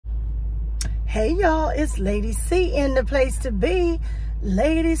Hey y'all, it's Lady C in the place to be.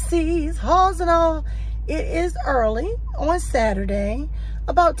 Lady C's hauls and all. It is early on Saturday,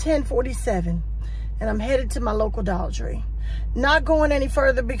 about 10:47, and I'm headed to my local Dollartree. Not going any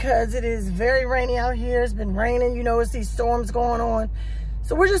further because it is very rainy out here. It's been raining, you know, it's these storms going on.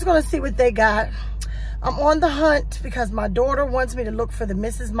 So we're just gonna see what they got. I'm on the hunt because my daughter wants me to look for the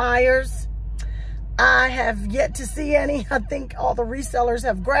Mrs. Myers. I have yet to see any. I think all the resellers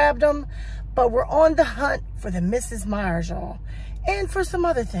have grabbed them. But we're on the hunt for the Mrs. Myers, y'all. And for some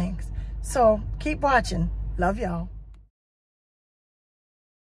other things. So keep watching. Love y'all.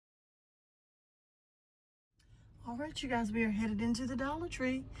 All right, you guys, we are headed into the Dollar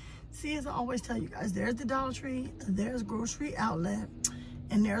Tree. See, as I always tell you guys, there's the Dollar Tree, there's Grocery Outlet,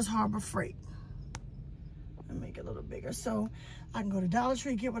 and there's Harbor Freight. Let me make it a little bigger. So I can go to Dollar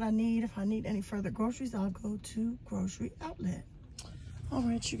Tree, get what I need. If I need any further groceries, I'll go to Grocery Outlet. All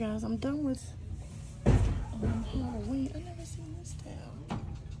right, you guys, I'm done with Halloween. I never seen this style.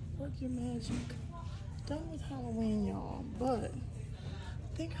 Work your magic. Done with Halloween, y'all. But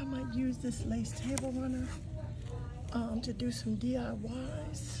I think I might use this lace table runner to do some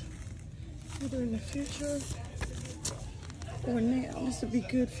DIYs, either in the future or now. This would be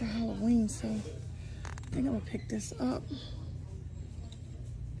good for Halloween, so I think I'm gonna pick this up.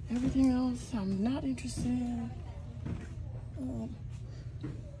 Everything else, I'm not interested in.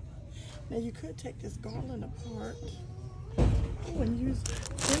 Now you could take this garland apart and use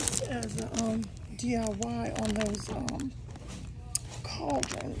this as a DIY on those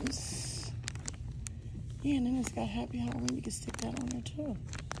cauldrons. Yeah, and then it's got Happy Halloween. You can stick that on there too.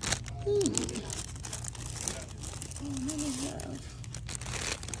 Oh, and then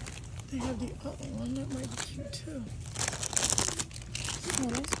they have the other one that might be cute too. So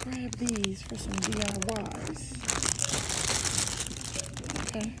let's grab these for some DIYs.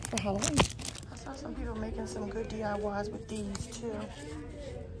 Okay, for Halloween. I saw some people making some good DIYs with these too.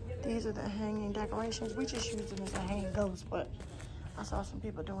 These are the hanging decorations. We just use them as a hanging ghost, but I saw some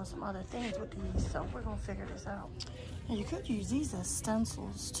people doing some other things with these, so we're gonna figure this out. And you could use these as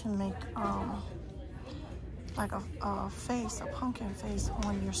stencils to make like a face, a pumpkin face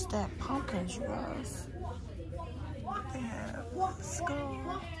on your stacked pumpkins, you guys. They have a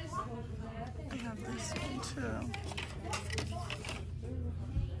skull. They have this one too.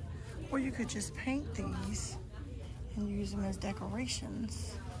 Or you could just paint these and use them as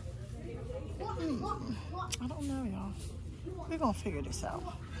decorations. I don't know, y'all. We're gonna figure this out.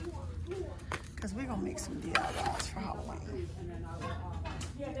 Because we're gonna make some DIYs for Halloween.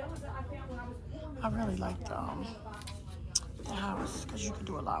 I really like the house because you can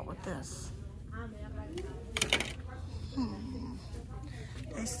do a lot with this.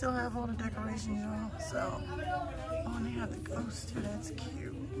 They still have all the decorations, y'all. So, oh, and they have the ghost too. That's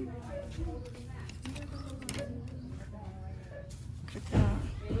cute. Look at that.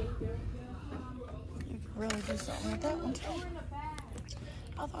 You could really do something with that one too.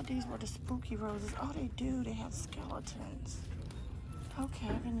 I thought these were the spooky roses. Oh, they do. They have skeletons. Okay,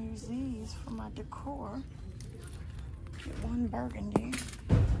 I can use these for my decor. Get one burgundy.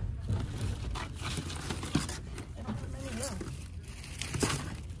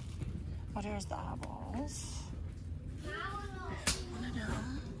 Oh, there's the eyeballs. One of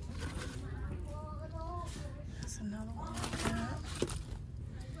them. There's another one like that.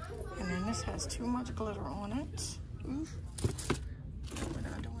 And then this has too much glitter on it. Oof. No, we're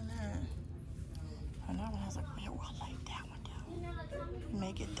not doing that. And that one has like, oh, I like that one though.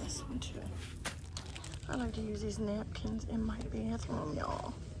 May get this one too. I like to use these napkins in my bathroom,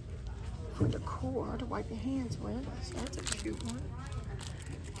 y'all. For decor to wipe your hands with. So that's a cute one.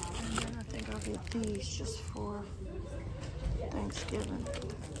 And then I think I'll get these just for Thanksgiving.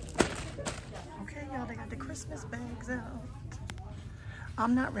 Okay, y'all, they got the Christmas bags out.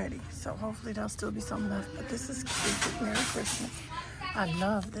 I'm not ready, so hopefully there'll still be some left. But this is cute. Merry Christmas. I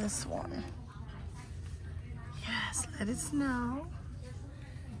love this one. Yes, let it snow.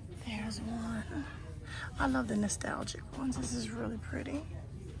 There's one. I love the nostalgic ones. This is really pretty.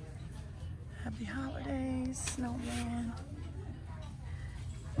 Happy holidays, snowman.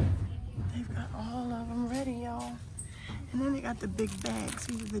 They've got all of them ready, y'all. And then they got the big bags.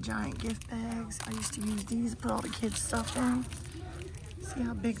 These are the giant gift bags. I used to use these to put all the kids' stuff in. See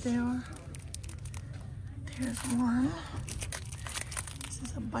how big they are? There's one. This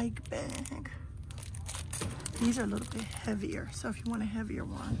is a bike bag. These are a little bit heavier, so if you want a heavier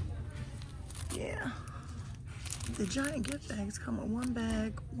one, yeah. The giant gift bags come with one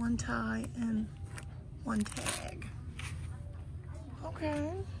bag, one tie, and one tag.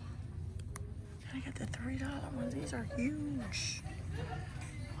 Okay. And I got the $3 ones. These are huge.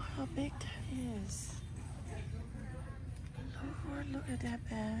 How big that is. Lord, look at that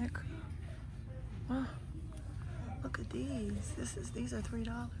bag. Oh, look at these. These are $3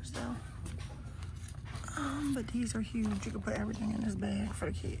 though. But these are huge. You can put everything in this bag for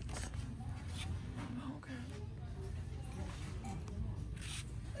the kids. Okay.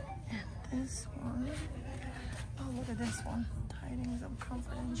 And this one. Oh, look at this one. Tidings of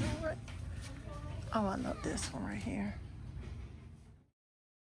comfort and joy. Oh, I love this one right here.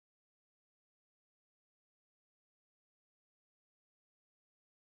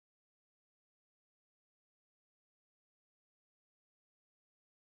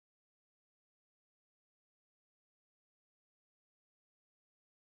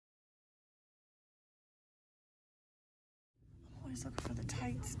 I'm always looking for the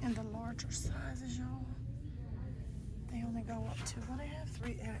tights in the larger sizes, y'all. They only go up to, well, they have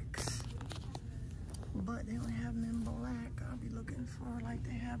 3X. But they only have them in black. I'll be looking for, like,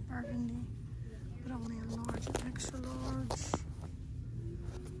 they have burgundy, but only in large and extra large.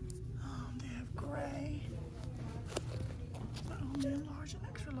 They have gray, but only in large and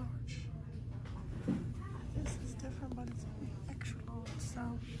extra large. This is different, but it's only extra large,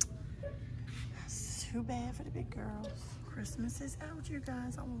 so that's too bad for the big girls. Christmas is out, you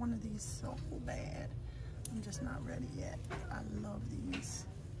guys. I want one of these so bad. I'm just not ready yet. I love these.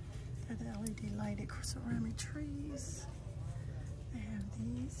 They're the LED lighted ceramic trees. They have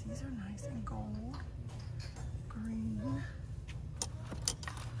these. These are nice and gold, green.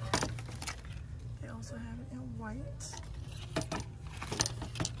 They also have it in white.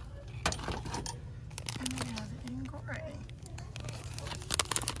 And they have it in gray.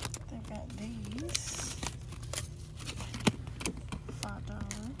 They've got these. $5.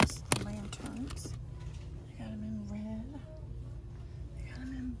 The lanterns. They got them in red. They got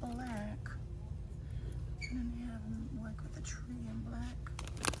them in black. And then they have them like with the tree in black.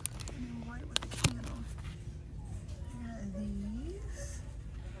 And then white with the candle. They got these.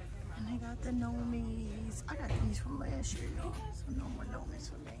 And they got the Nomies. I got these from last year, y'all. So no more Nomies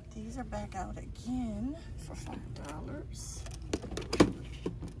for me. These are back out again for $5.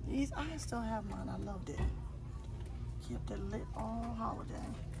 These, I still have mine. I loved it. Kept it lit all holiday.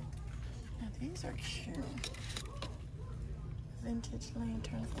 Now these are cute. Vintage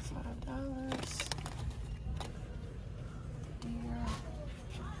lantern for $5. Deer.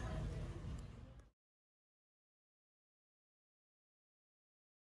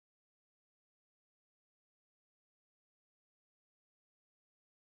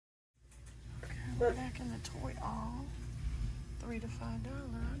 Okay, we're back in the toy aisle. $3 to $5.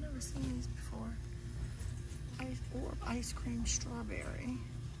 I've never seen these before. Ice cream strawberry.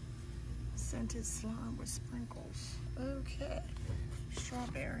 Scented slime with sprinkles. Okay.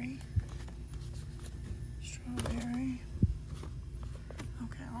 Strawberry. Strawberry.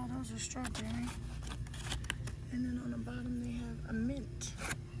 Okay, all those are strawberry. And then on the bottom they have a mint.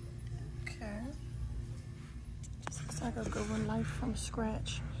 Okay. Just looks like a good one. Life from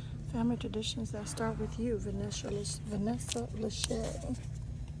scratch. Family traditions that start with you, Vanessa Lachey.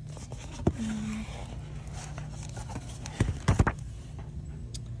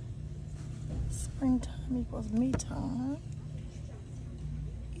 Springtime equals me time.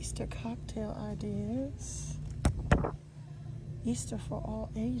 Easter cocktail ideas. Easter for all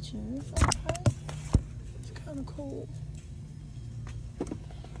ages. Okay. It's kind of cool.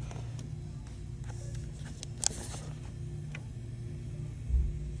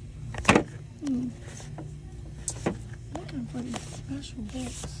 Looking for these special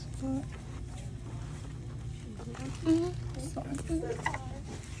books, but sorry.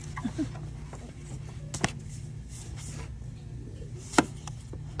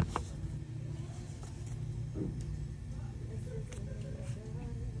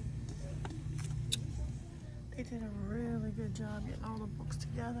 They did a really good job getting all the books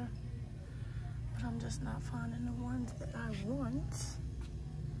together, but I'm just not finding the ones that I want.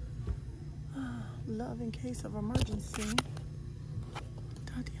 Love in Case of Emergency.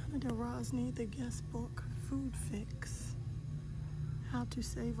 Tatiana de Rosny, The Guest Book, Food Fix. How to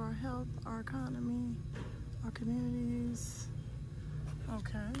Save Our Health, Our Economy, Our Communities.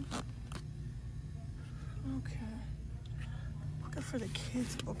 Okay. Okay. Looking for the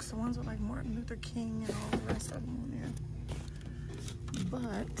kids' books, the ones with like Martin Luther King and all the rest of them on there.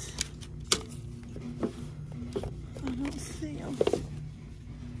 But I don't see them.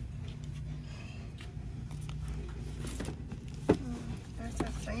 That's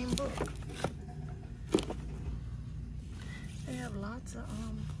that same book. They have lots of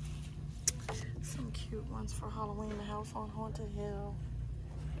some cute ones for Halloween. The House on Haunted Hill.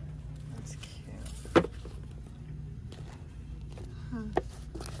 That's cute.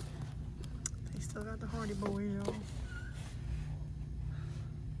 still got the Hardy Boy, y'all.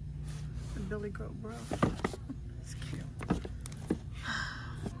 The Billy Goat, bro. It's cute.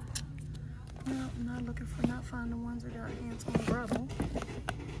 No, I'm not finding the ones that got Hansel and Gretel.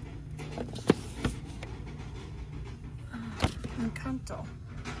 Encanto.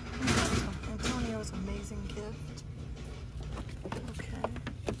 Antonio's Amazing Gift. Okay.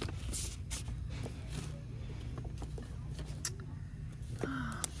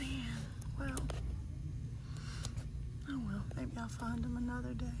 Oh man. Well. Oh well. Maybe I'll find them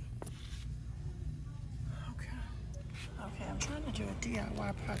another day. Okay, I'm trying to do a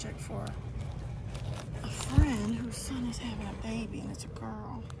DIY project for a friend whose son is having a baby, and it's a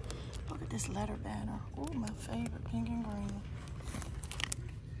girl. Look at this letter banner. Oh, my favorite, pink and green.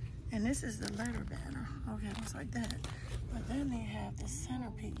 And this is the letter banner. Okay, it looks like that. But then they have the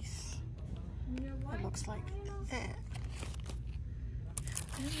centerpiece. It looks like that.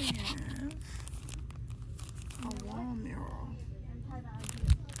 Then they have a wall mural.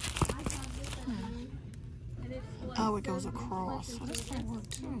 Oh, it goes across. So this might work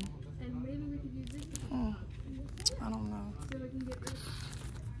too. I don't know.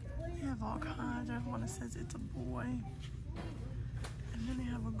 They have all kinds. I have one that says it's a boy. And then they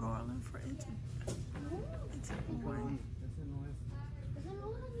have a garland for it's a boy.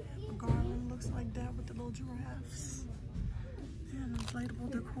 A garland looks like that with the little giraffes. They have an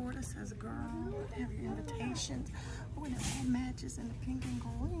inflatable decor that says girl. They have your invitations. Oh, and it all matches in the pink and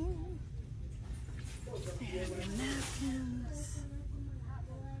green. They have your napkins.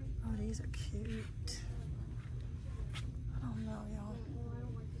 Oh, these are cute. I don't know, y'all.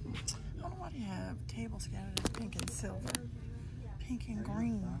 I don't know why they have tables scattered in pink and silver. Pink and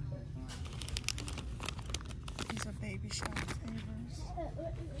green. These are baby shower favors. I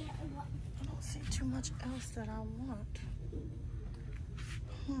don't see too much else that I want.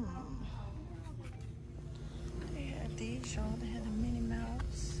 They had these, y'all. They had the Minnie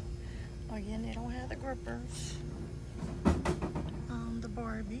Mouse. Again, they don't have the grippers. The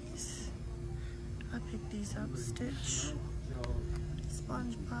Barbies. I picked these up. Stitch,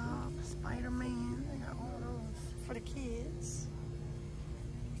 SpongeBob, Spider-Man. They got all those for the kids.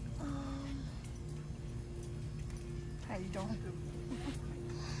 How you doing?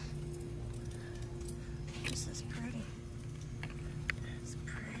 This is pretty. It's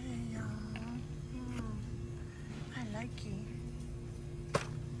pretty, y'all. I like it.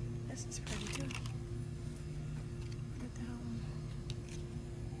 This is pretty too. Look at that one.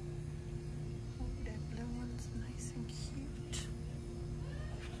 Oh, that blue one's nice and cute.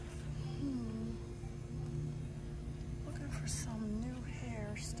 Looking for some new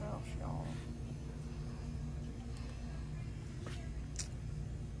hair stuff, y'all.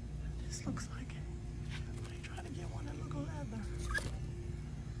 This looks like it. They try to get one that look leather.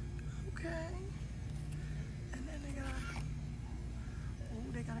 Okay. And then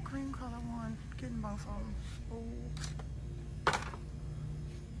they got a cream color one. Getting both of them. Oh.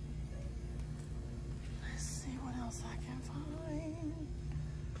 Let's see what else I can find.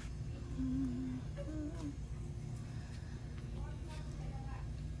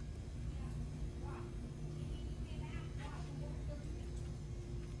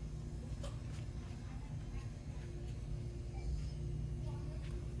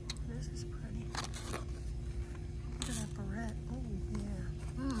 This is pretty. Look at that barrette. Oh, yeah.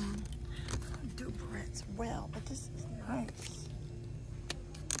 I do barrettes well, but this is nice.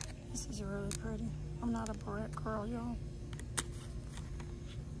 This is really pretty. I'm not a barrette girl, y'all.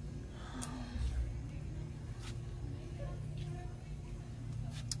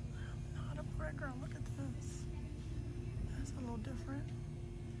 I'm not a barrette girl. Look at this. That's a little different.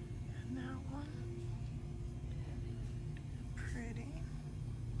 And that one. Pretty.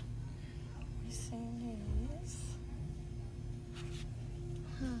 We seen these.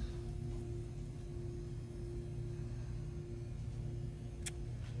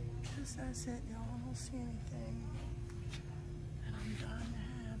 Guess that's it, y'all. I don't see anything. And I'm done to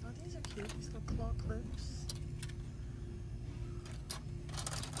have. Oh, these are cute. These little claw clips.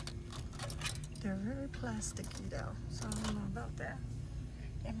 They're very plasticky though, so I don't know about that.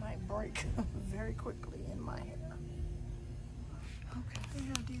 It might break very quickly in my hair. Okay, they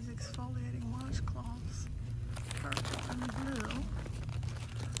have these exfoliating washcloths, purple and blue.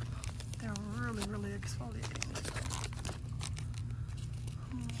 They're really, really exfoliating.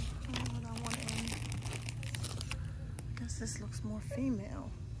 What I want in. I guess this looks more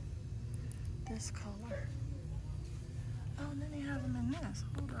female. This color. Oh, and then they have them in this.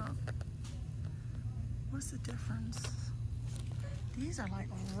 Hold up. What's the difference? These are like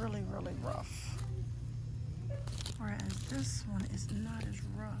really, really rough. Whereas this one is not as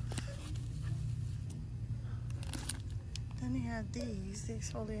rough. then they have these, the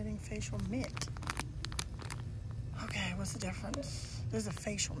exfoliating facial mitt. Okay, what's the difference? This is a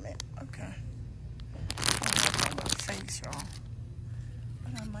facial mitt. Okay. I'm not about face, y'all.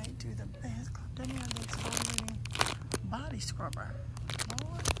 But I might do the bath club. Then they have the exfoliating body scrubber.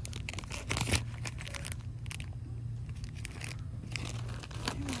 Lord.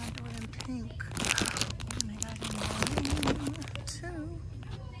 Maybe I'll do it in pink. And they got it in green, too.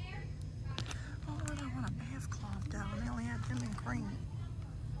 Oh, Lord, I want a bath cloth, though. They only had them in green.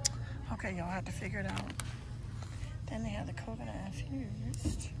 Okay, y'all have to figure it out. Then they have the coconut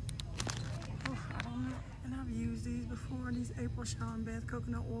infused. Oh, I don't know. And I've used these before. These April Shower and Bath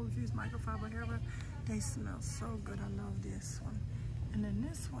Coconut Oil Infused Microfiber Hair Wrap. They smell so good. I love this one. And then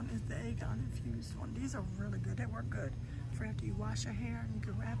this one is the Aegon Infused one. These are really good. They work good for after you wash your hair and you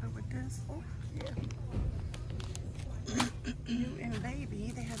can wrap it with this. Oh, yeah. New and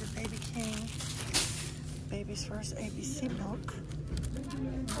Baby. They have the Baby King Baby's First ABC milk.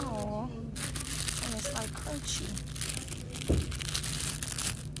 Oh, and it's like crunchy.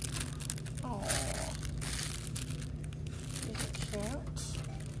 Oh, these are cute.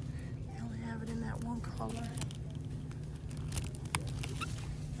 They only have it in that one color.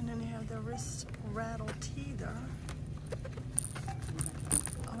 And then they have the wrist rattle teether.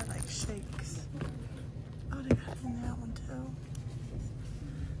 Oh, it like shakes. Oh, they got it in that one too.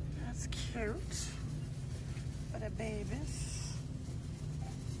 That's cute. For the babies.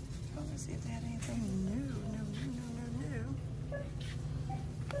 Oh, let's see if they had anything new.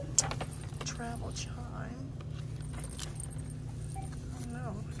 Travel chime. I don't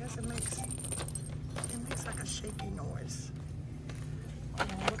know. I guess it makes like a shaky noise. Oh,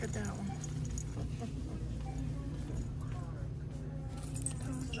 look at that one.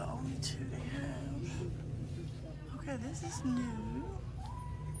 Those are the only two they have. Okay, this is new.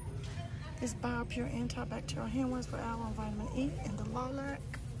 This BioPure antibacterial hand wash with aloe and vitamin E and the lilac.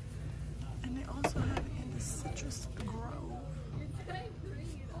 And they also have it in the citrus grove.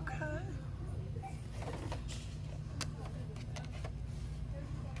 Okay.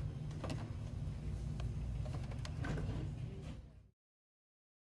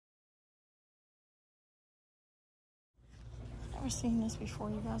 Never seen this before,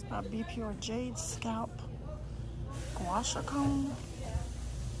 you guys, by BPure Jade Scalp Gua Sha Comb.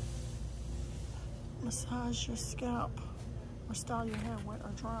 Massage your scalp or style your hair wet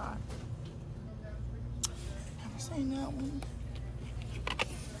or dry. Never seen that one.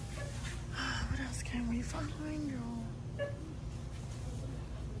 What else can we find, y'all?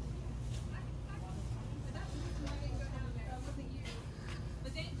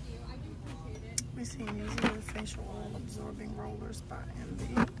 We seen these are the facial oil absorbing rollers by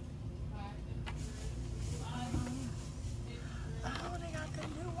MB. Oh, they got the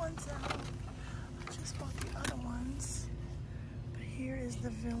new ones out. I just bought the other ones. But here is the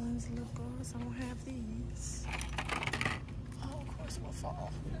Villains lip gloss. I don't have these. Oh, of course it will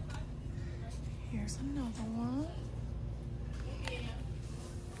fall. Here's another one.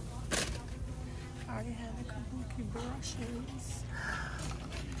 I already had the kabuki brushes.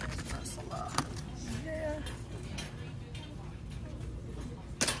 Ursula. Yeah.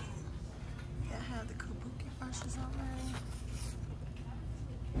 Yeah, I had the kabuki brushes already.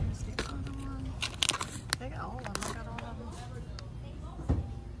 Here's the other one. They got all of them. I got all of them.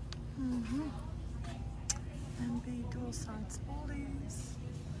 MB dual side spoolies.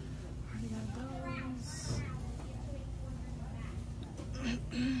 Already got those.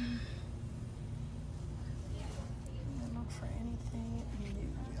 Look for anything new,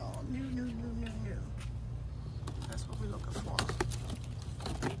 y'all. New. That's what we're looking for.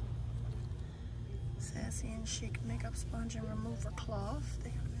 Sassy and Chic makeup sponge and remover cloth. They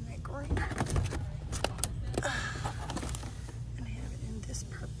have it in that green. And they have it in this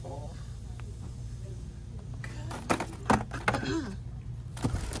purple. Okay.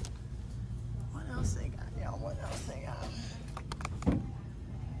 What else they got, y'all? What else they got?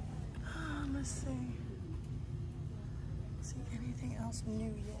 Let's see. See anything else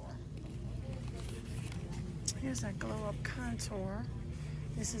new yet? Here's that glow up contour.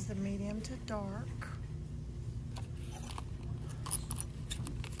 This is the medium to dark.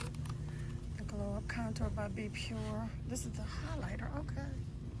 The glow up contour by BPure. This is the highlighter. Okay.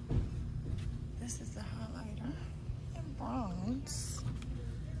 This is the highlighter in bronze.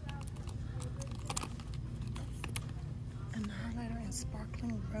 And the highlighter in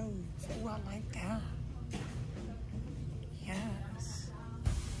sparkling rose. Oh, I like that. Yes.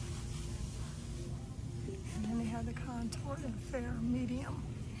 And then they have the contour in fair medium.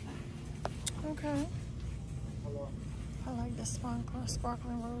 Okay. I like the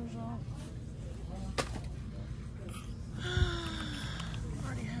sparkling rose, y'all. I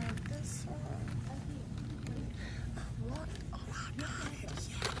already have this one. What? Oh, I got it.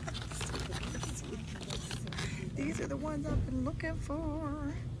 Yes. These are the ones I've been looking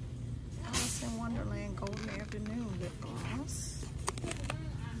for. Alice in Wonderland Golden Afternoon lip gloss.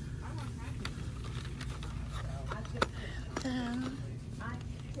 Then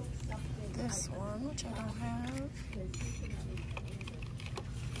this one, which I don't have.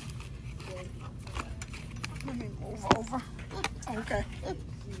 Let me move over. Okay. And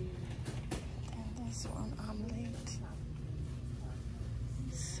this one, I'm late.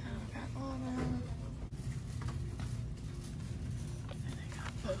 So I got all them. And I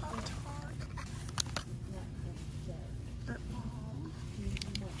got Pop-Tart. Lip balm.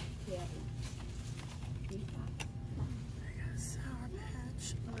 I got Sour Patch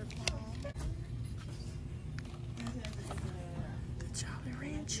lip balm. The Jolly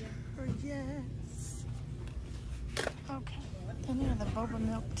Rancher, yes. Okay. Then you have the Boba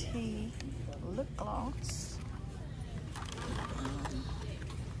Milk Tea lip gloss.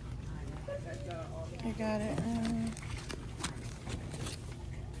 I got it in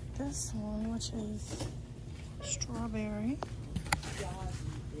this one, which is strawberry.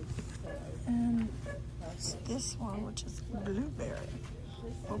 And this one, which is blueberry.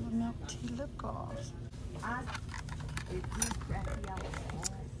 Boba Milk Tea lip gloss.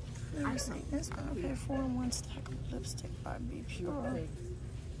 Never seen this one. I paid 4-in-1 stack of lipstick by Be Pure.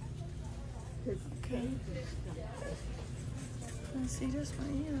 Okay. Let's see this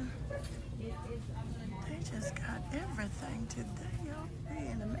one here. They just got everything today, y'all. They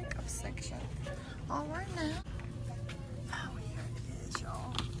in the makeup section. All right now. Oh, here it is,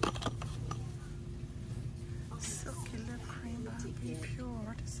 y'all. Silky lip cream by Be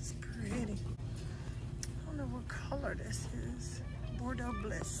Pure. This is pretty. I don't know what color this is. Bordeaux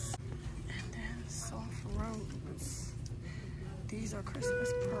Bliss. And then Soft Rose. These are Christmas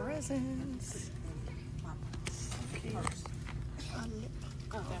presents. So cute. A lip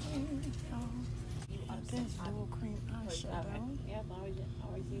cream. This dual cream eyeshadow. Yep, I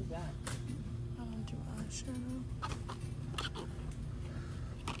always use that. I don't do eyeshadow.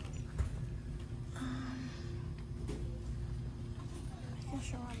 Making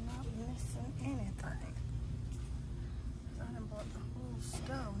sure I'm not missing anything. I done bought the whole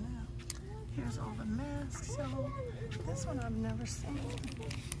stove now. Here's all the masks, y'all. This one I've never seen.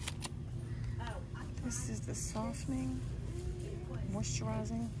 This is the softening,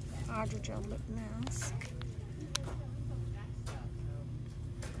 moisturizing hydrogel lip mask.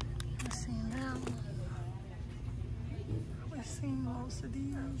 I've seen that one. We've seen most of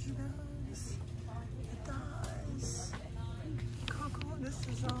these, you guys. The thighs. Cocoa. This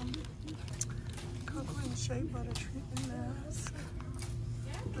is cocoa and shea butter treatment mask.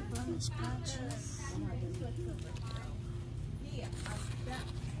 The blemish patches.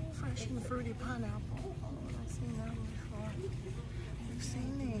 Fresh and fruity pineapple. Oh, I've seen that one before. We've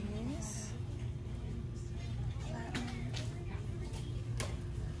seen these.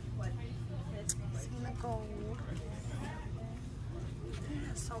 Seen the gold.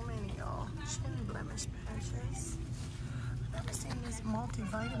 There's so many, y'all. Chin blemish patches. I've never seen this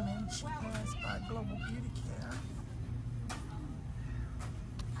multivitamin sheet mask by Global Beauty Care.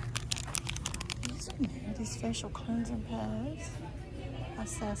 These are new. These facial cleansing pads. By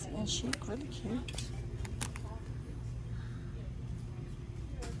Sassy and Chic, really cute.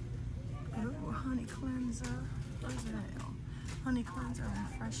 Ooh, honey cleanser. What is that? Honey cleanser and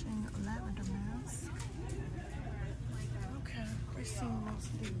refreshing lavender mask. Okay, we've seen most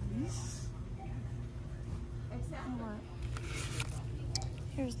of these. Alright.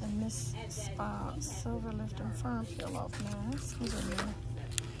 Here's the Miss Spa Silver Lift and Firm Peel Off Mask. These are new.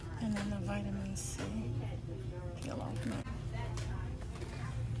 And then the Vitamin C Peel Off Mask.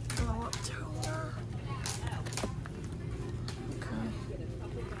 Glow Up Toner. Okay.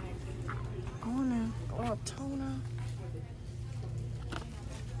 On there, Glow Up Toner.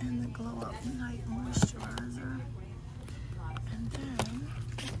 And the Glow Up Night Moisturizer. And then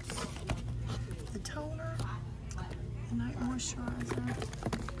the toner, the night moisturizer,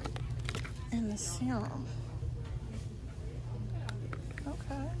 and the serum.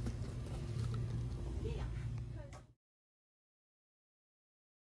 Okay.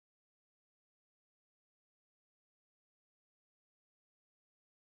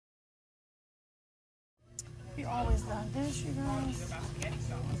 We always got this, you guys.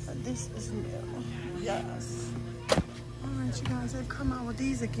 But this is new. Yes. Alright, you guys, they've come out with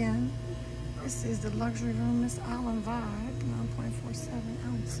these again. This is the Luxury Room Miss Island Vibe, 9.47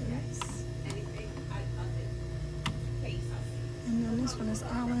 ounces. And then this one is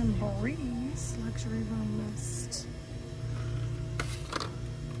Island Breeze Luxury Room Mist.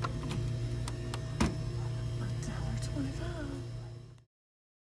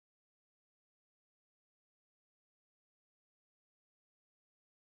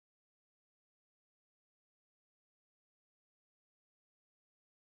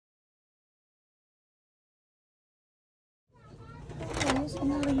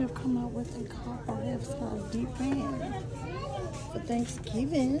 Now they have come out with a copper half-size deep pan for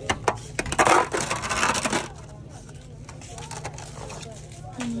Thanksgiving.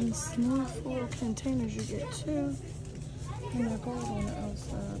 And then smooth full containers, you get 2. And they're gold on the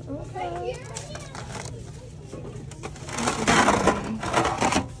outside. Okay.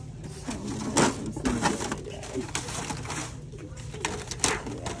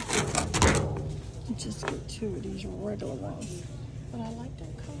 Just get 2 of these regular ones. But I like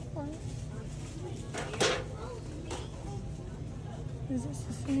that copper. Is this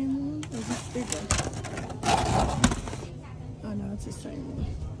the same one? Or is this bigger? Oh no, it's the same one.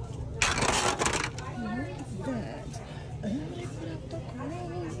 Look at that. And they put out the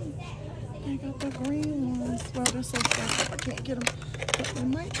green. They got the green ones. Well, they're so special, I can't get them. But they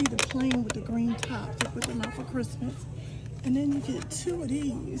might be the plain with the green top. They put them out for Christmas. And then you get 2 of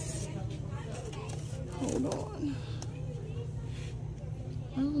these. Hold on.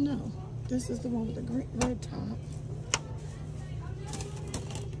 I don't know. This is the one with the green, red top.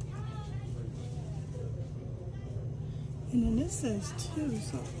 And then this says 2,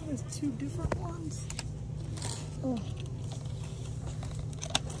 so there's 2 different ones. Oh.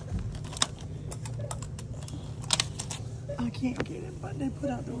 I can't get it, but they put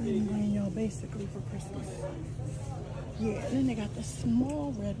out the red and green, y'all, basically for Christmas. Yeah, and then they got the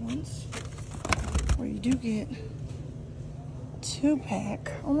small red ones, where you do get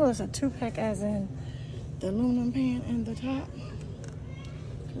 2-pack. Almost a 2-pack as in the aluminum pan and the top.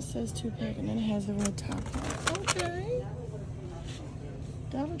 It says 2-pack and then it has the red top on it. Okay.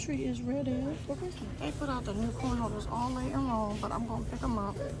 Dollartree is ready for Christmas. They put out the new corn holders all later on, but I'm gonna pick them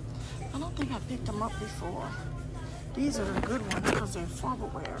up. I don't think I picked them up before. These are the good ones because they're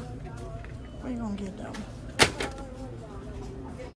Farberware. Where you gonna get them?